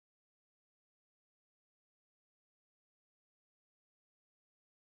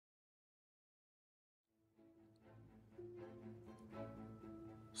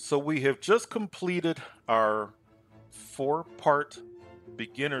So we have just completed our four-part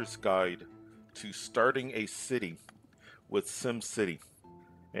beginner's guide to starting a city with SimCity.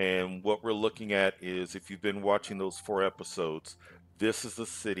 And what we're looking at is, if you've been watching those four episodes, this is the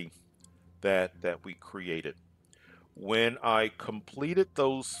city that we created. When I completed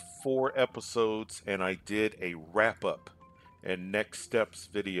those four episodes and I did a wrap up and next steps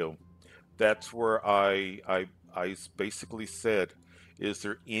video, that's where I basically said, is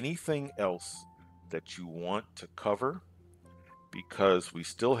there anything else that you want to cover? Because we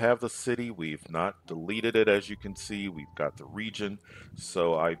still have the city, we've not deleted it. As you can see, we've got the region.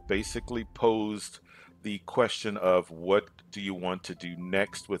 So I basically posed the question of, what do you want to do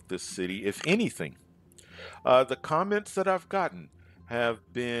next with this city, if anything? The comments that I've gotten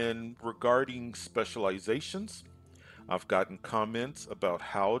have been regarding specializations. I've gotten comments about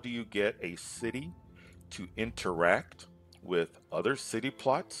how do you get a city to interact with other city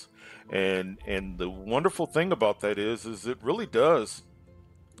plots. And the wonderful thing about that is it really does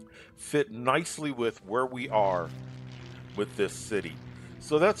fit nicely with where we are with this city.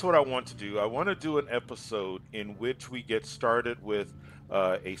 So that's what I want to do. I want to do an episode in which we get started with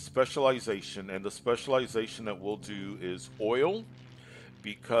a specialization, and the specialization that we'll do is oil,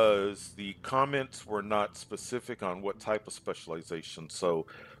 because the comments were not specific on what type of specialization. So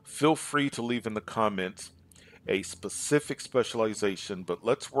feel free to leave in the comments a specific specialization, but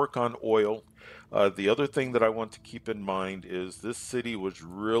let's work on oil. The other thing that I want to keep in mind is this city was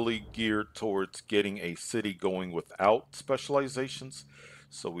really geared towards getting a city going without specializations.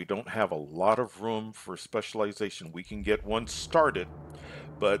 So we don't have a lot of room for specialization. We can get one started,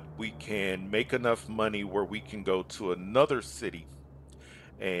 but we can make enough money where we can go to another city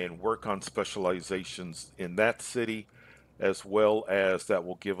and work on specializations in that city, as well as that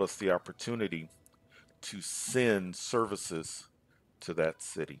will give us the opportunity to send services to that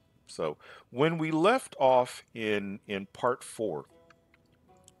city. So when we left off in part 4,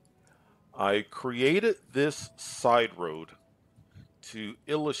 I created this side road to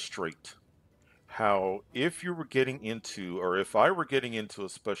illustrate how, if you were getting into, or if I were getting into a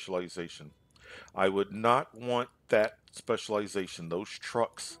specialization, I would not want that specialization, those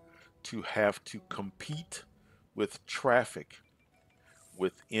trucks, to have to compete with traffic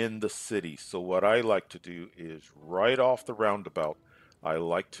within the city. So what I like to do is, right off the roundabout, I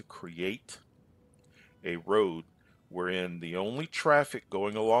like to create a road wherein the only traffic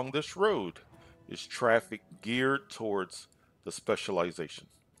going along this road is traffic geared towards the specialization.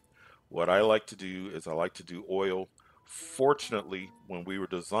 What I like to do is I like to do oil. Fortunately, when we were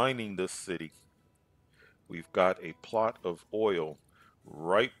designing this city, we've got a plot of oil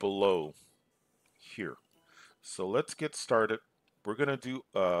right below here. So let's get started. We're going to do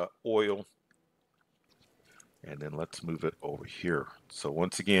oil, and then let's move it over here. So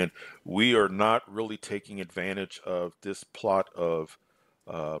once again, we are not really taking advantage of this plot of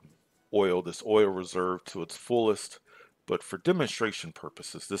um, oil, this oil reserve, to its fullest, but for demonstration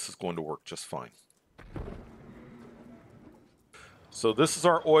purposes, this is going to work just fine. So this is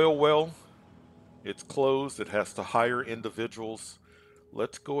our oil well. It's closed. It has to hire individuals.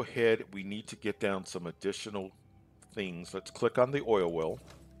 Let's go ahead. We need to get down some additional things. Let's click on the oil well.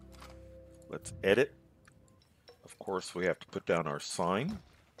 Let's edit. Of course, we have to put down our sign.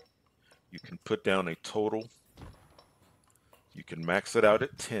 You can put down a total. You can max it out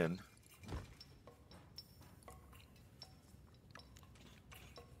at 10.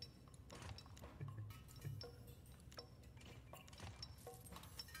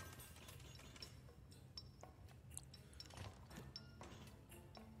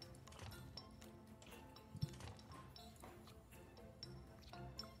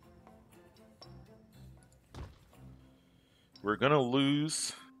 We're going to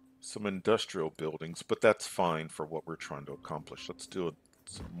lose some industrial buildings, but that's fine for what we're trying to accomplish. Let's do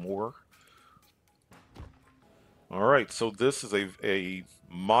some more. All right, so this is a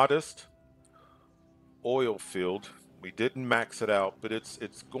modest oil field. We didn't max it out, but it's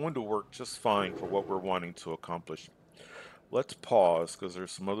going to work just fine for what we're wanting to accomplish. Let's pause because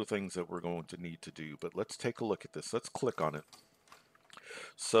there's some other things that we're going to need to do, but let's take a look at this. Let's click on it.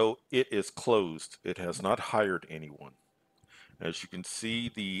 So it is closed. It has not hired anyone. As you can see,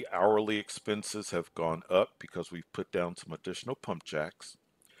 the hourly expenses have gone up because we've put down some additional pump jacks.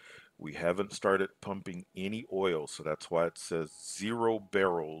 We haven't started pumping any oil, so that's why it says 0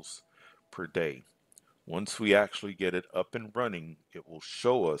 barrels per day. Once we actually get it up and running, it will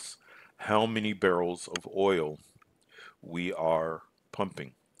show us how many barrels of oil we are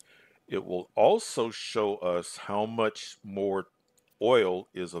pumping. It will also show us how much more oil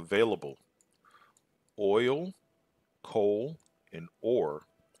is available. Oil, coal, and ore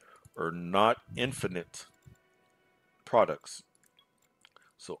are not infinite products.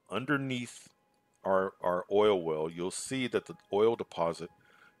 So underneath our oil well, you'll see that the oil deposit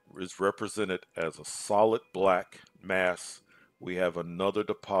is represented as a solid black mass. We have another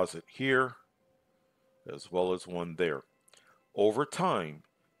deposit here as well as one there. Over time,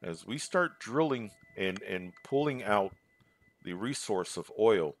 as we start drilling and pulling out the resource of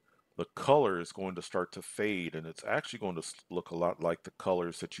oil, the color is going to start to fade, and it's actually going to look a lot like the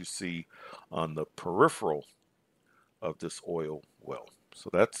colors that you see on the peripheral of this oil well. So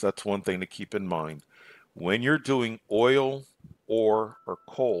that's one thing to keep in mind. When you're doing oil, ore, or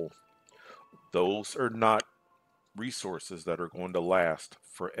coal, those are not resources that are going to last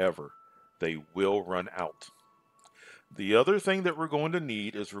forever. They will run out. The other thing that we're going to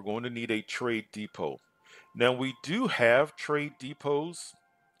need is we're going to need a trade depot. Now we do have trade depots,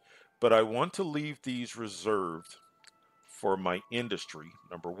 but I want to leave these reserved for my industry,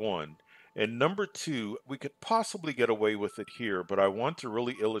 number one. And number two, we could possibly get away with it here, but I want to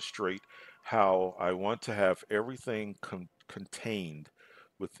really illustrate how I want to have everything contained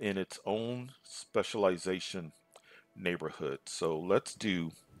within its own specialization neighborhood. So let's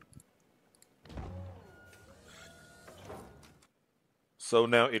do. So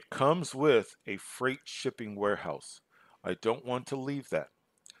now it comes with a freight shipping warehouse. I don't want to leave that.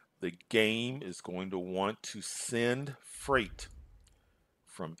 The game is going to want to send freight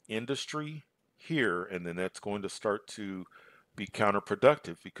from industry here, and then that's going to start to be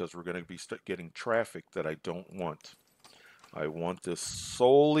counterproductive because we're going to be getting traffic that I don't want. I want this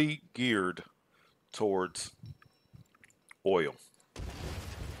solely geared towards oil.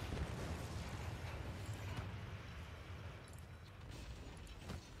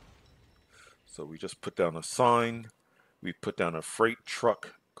 So we just put down a sign, we put down a freight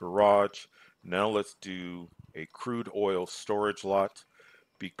truck garage. Now let's do a crude oil storage lot.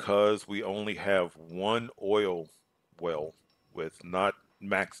 Because we only have one oil well with not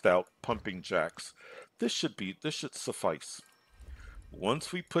maxed out pumping jacks, this should suffice.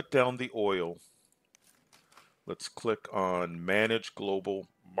 Once we put down the oil, let's click on Manage Global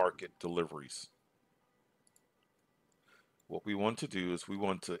Market Deliveries. What we want to do is we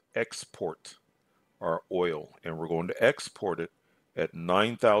want to export our oil, and we're going to export it at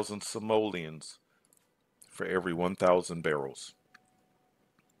 9,000 simoleons for every 1,000 barrels.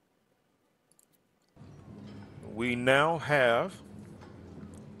 We now have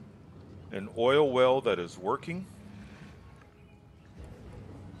an oil well that is working.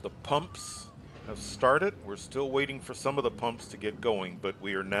 The pumps have started. We're still waiting for some of the pumps to get going, but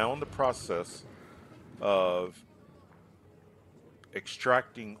we are now in the process of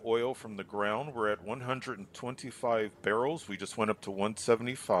extracting oil from the ground. We're at 125 barrels. We just went up to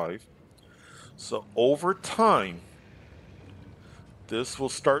 175. So over time, this will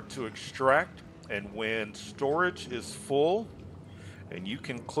start to extract, and when storage is full, and you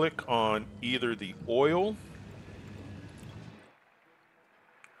can click on either the oil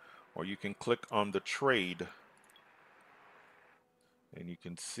or you can click on the trade, and you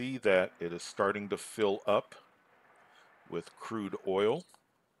can see that it is starting to fill up with crude oil.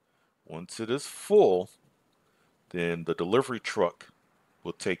 Once it is full, then the delivery truck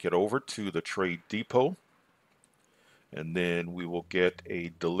will take it over to the trade depot, and then we will get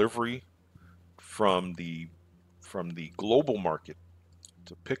a delivery from the global market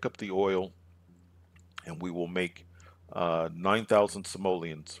to pick up the oil, and we will make 9,000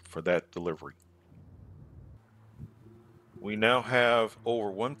 simoleons for that delivery. We now have over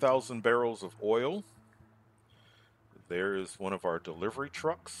 1,000 barrels of oil. There is one of our delivery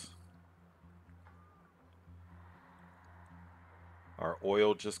trucks. Our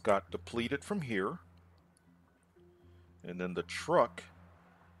oil just got depleted from here. And then the truck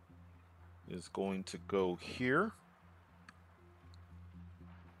is going to go here.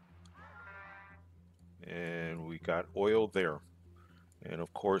 And we got oil there. And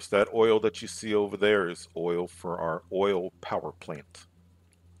of course, that oil that you see over there is oil for our oil power plant.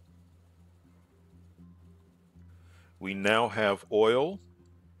 We now have oil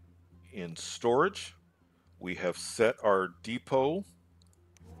in storage. We have set our depot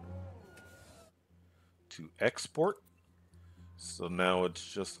to export. So now it's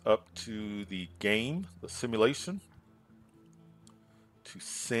just up to the game, the simulation, to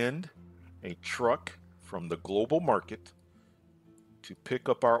send a truck from the global market to pick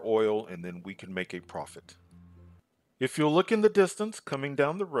up our oil, and then we can make a profit. If you'll look in the distance, coming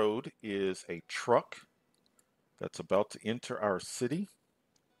down the road is a truck that's about to enter our city.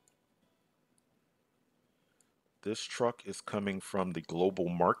 This truck is coming from the global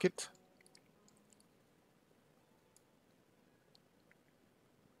market.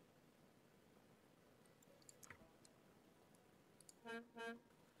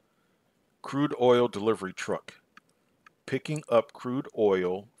 Crude oil delivery truck, picking up crude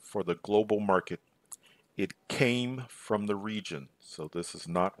oil for the global market. It came from the region. So this is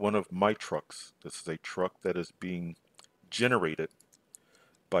not one of my trucks. This is a truck that is being generated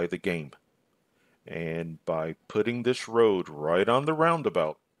by the game. And by putting this road right on the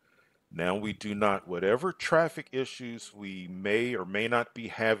roundabout, now we do not, whatever traffic issues we may or may not be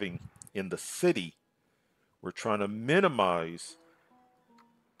having in the city, we're trying to minimize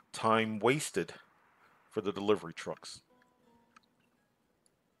time wasted for the delivery trucks.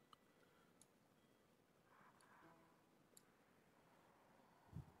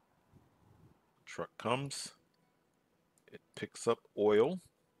 Truck comes, it picks up oil,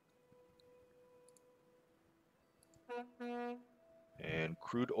 and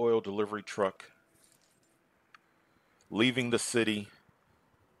crude oil delivery truck leaving the city.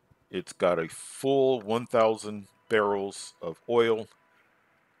 It's got a full 1,000 barrels of oil,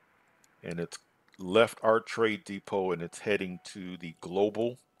 and it's left our trade depot and it's heading to the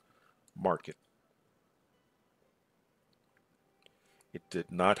global market. It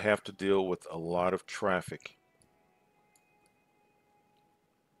did not have to deal with a lot of traffic.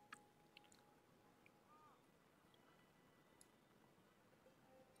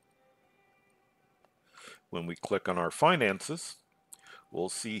 When we click on our finances, we'll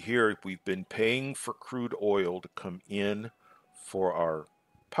see here we've been paying for crude oil to come in for our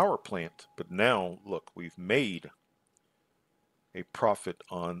power plant, but now look, we've made a profit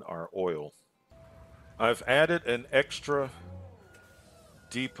on our oil. I've added an extra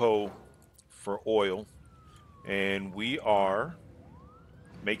depot for oil, and we are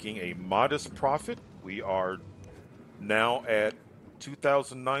making a modest profit. We are now at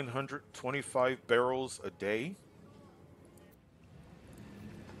 2,925 barrels a day.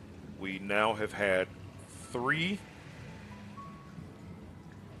 We now have had 3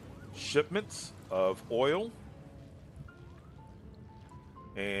 shipments of oil.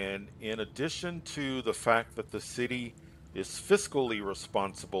 And in addition to the fact that the city is fiscally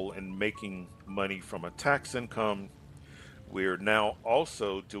responsible in making money from a tax income, we're now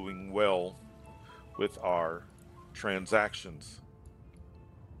also doing well with our transactions.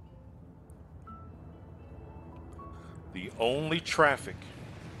 The only traffic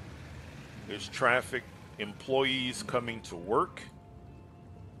is traffic employees coming to work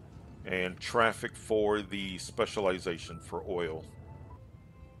and traffic for the specialization for oil.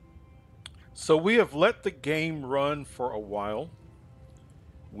 So we have let the game run for a while.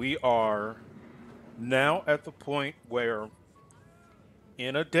 We are now at the point where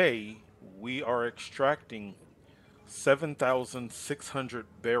in a day we are extracting 7,600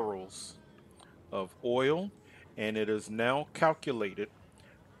 barrels of oil, and it is now calculated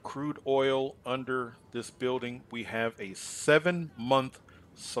crude oil under this building. We have a 7-month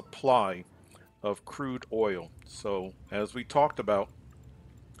supply of crude oil. So as we talked about,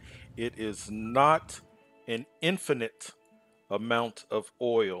 it is not an infinite amount of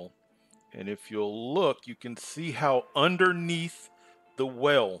oil. And if you'll look, you can see how underneath the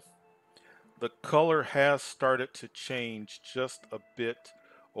well, the color has started to change just a bit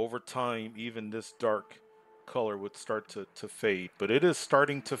over time. Even this dark color would start to fade, but it is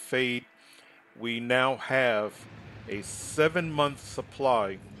starting to fade. We now have a 7-month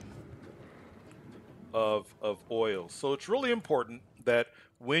supply of oil. So it's really important that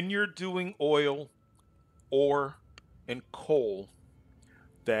when you're doing oil, ore, and coal,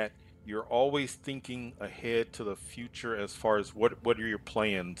 that you're always thinking ahead to the future as far as what are your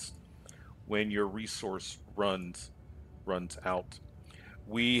plans when your resource runs out.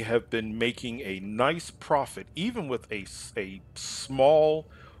 We have been making a nice profit even with a small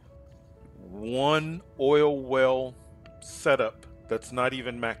one oil well setup that's not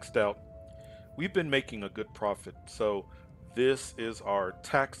even maxed out. We've been making a good profit. So this is our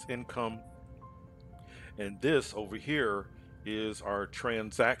tax income, and this over here is our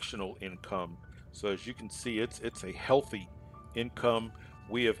transactional income. So as you can see, it's a healthy income.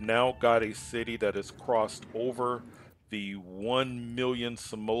 We have now got a city that has crossed over the 1 million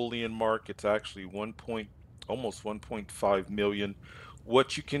simoleon mark. It's actually almost 1.5 million.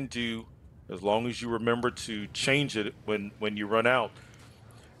 What you can do, as long as you remember to change it when you run out,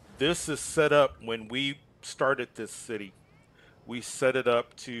 this is set up when we started this city. We set it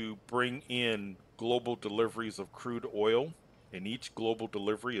up to bring in global deliveries of crude oil, and each global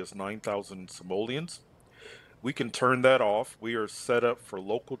delivery is 9,000 simoleons. We can turn that off. We are set up for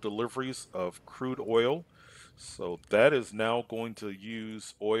local deliveries of crude oil. So that is now going to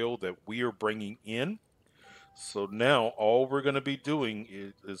use oil that we are bringing in. So now all we're going to be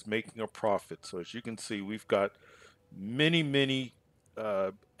doing is making a profit. So as you can see, we've got many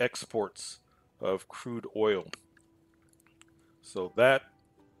exports of crude oil. So that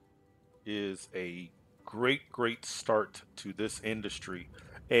is a great start to this industry.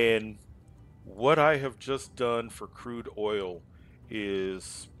 And what I have just done for crude oil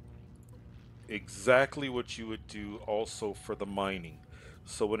is exactly what you would do also for the mining.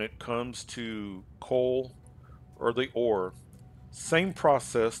 So when it comes to coal or the ore, same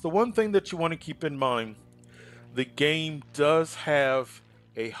process. The one thing that you want to keep in mind, the game does have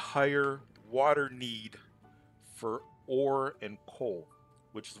a higher water need for ore and coal,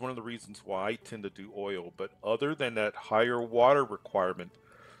 which is one of the reasons why I tend to do oil. But other than that higher water requirement,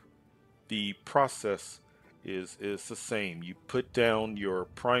 the process is the same. You put down your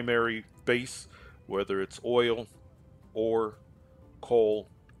primary base, whether it's oil or coal,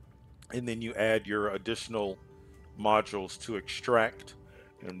 and then you add your additional modules to extract,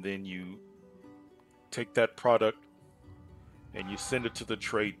 and then you take that product and you send it to the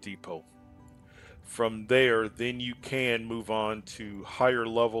trade depot. From there, then you can move on to higher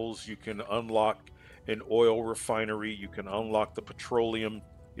levels. You can unlock an oil refinery, you can unlock the petroleum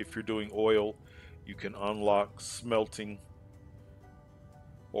if you're doing oil, you can unlock smelting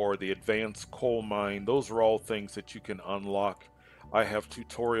or the advanced coal mine. Those are all things that you can unlock. I have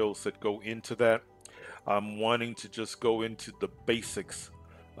tutorials that go into that. I'm wanting to just go into the basics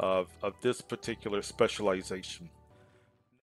of this particular specialization.